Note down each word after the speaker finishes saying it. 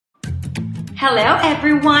Hello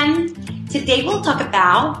everyone! Today we'll talk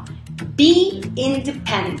about be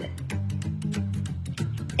independent.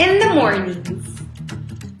 In the mornings,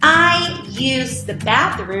 I use the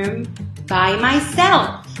bathroom by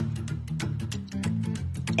myself.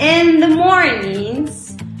 In the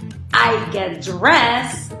mornings, I get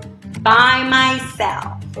dressed by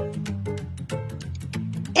myself.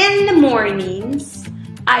 In the mornings,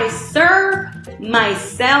 I serve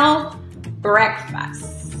myself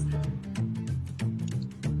breakfast.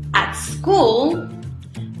 At school,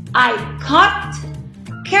 I cut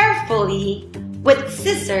carefully with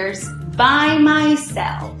scissors by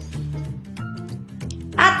myself.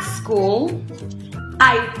 At school,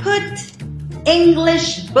 I put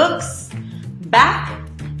English books back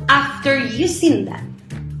after using them.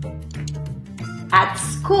 At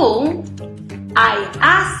school, I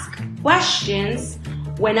ask questions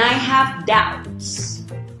when I have doubts.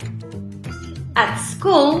 At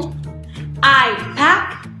school, I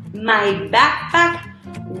pack my backpack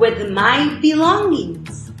with my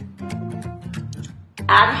belongings.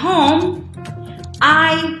 At home,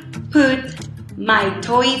 I put my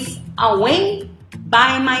toys away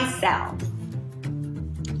by myself.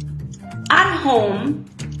 At home,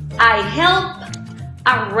 I help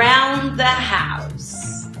around the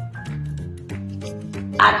house.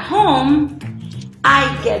 At home,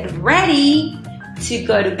 I get ready to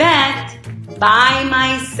go to bed by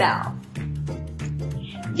myself.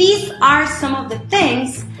 These are some of the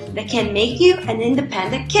things that can make you an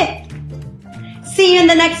independent kid. See you in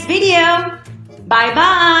the next video.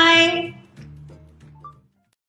 Bye-bye.